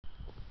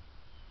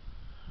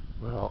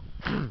Well,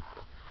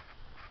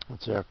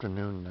 it's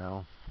afternoon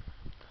now,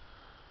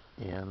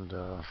 and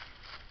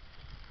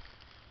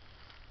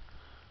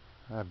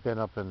I've been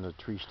up in the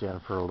tree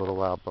stand for a little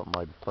while, but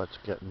my butt's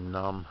getting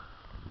numb.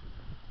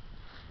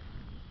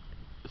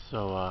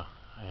 So I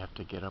have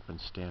to get up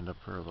and stand up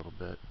for a little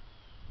bit.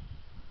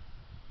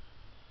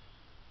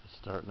 It's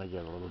starting to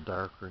get a little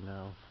darker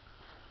now.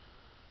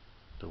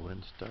 The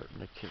wind's starting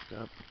to kick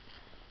up.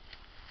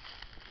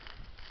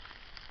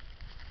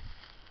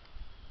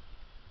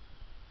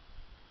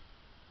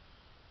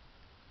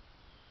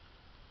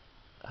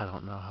 I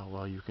don't know how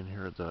well you can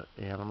hear the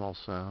animal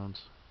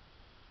sounds.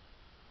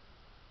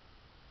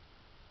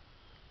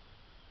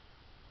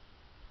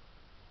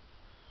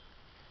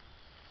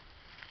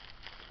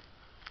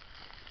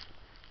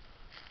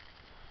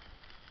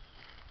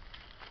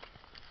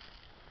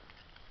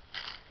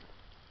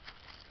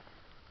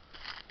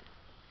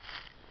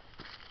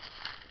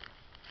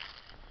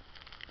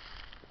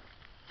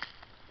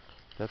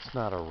 That's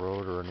not a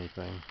road or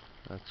anything.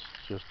 That's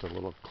just a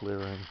little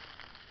clearing.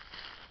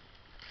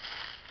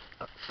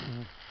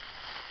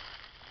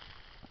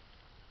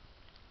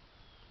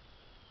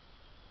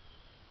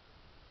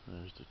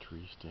 There's the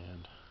tree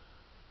stand.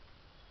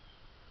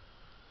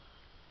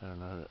 I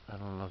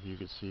don't know if you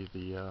could see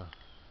the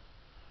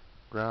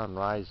ground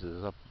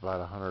rises up about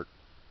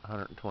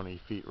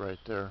 120 feet right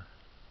there.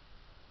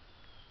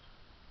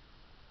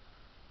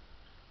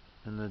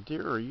 And the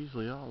deer are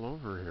usually all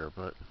over here,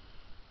 but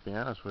to be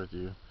honest with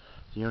you,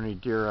 the only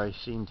deer I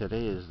seen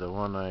today is the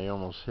one I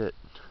almost hit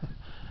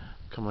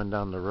coming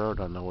down the road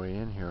on the way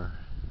in here.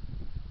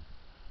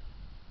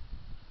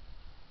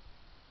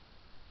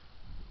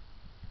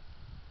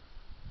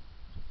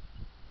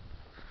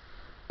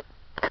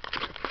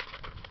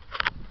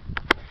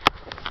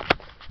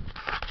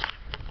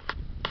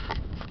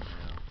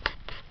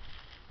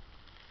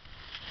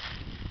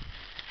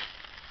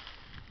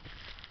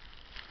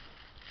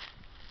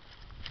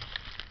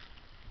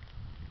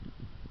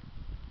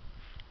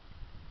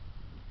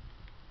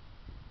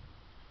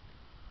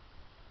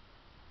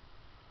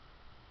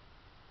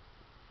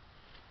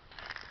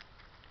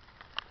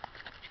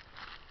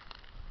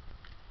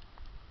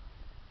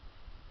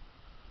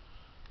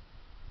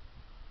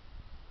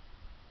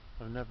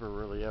 I've never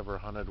really ever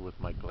hunted with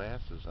my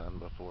glasses on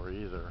before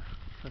either.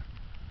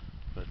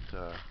 But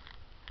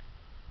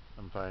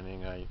I'm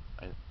finding I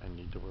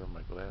need to wear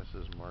my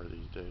glasses more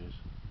these days.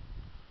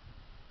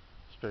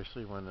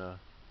 Especially when it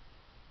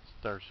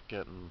starts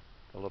getting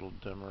a little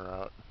dimmer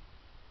out.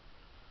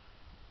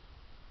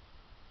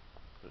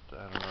 But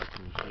I don't know,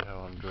 can you see how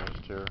I'm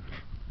dressed here?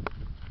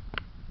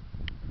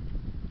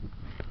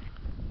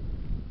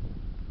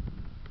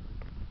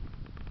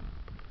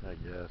 I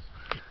guess.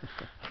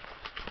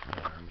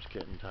 My arm's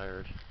getting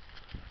tired.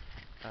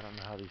 I don't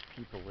know how these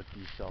people with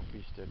these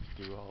selfie sticks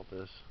do all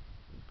this.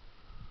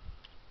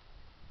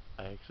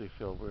 I actually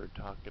feel weird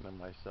talking to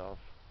myself.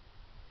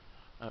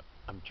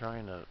 I'm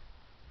trying to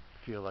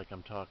feel like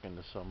I'm talking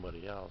to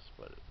somebody else,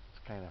 but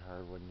it's kind of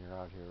hard when you're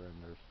out here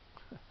and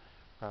there's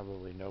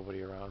probably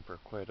nobody around for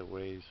quite a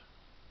ways.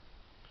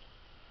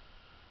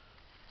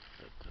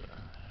 But,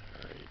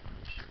 alright, let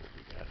me see what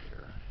we got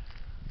here.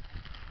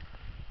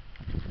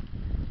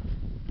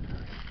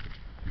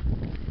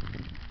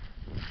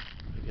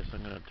 I guess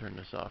I'm going to turn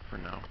this off for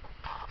now.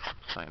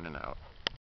 Signing out.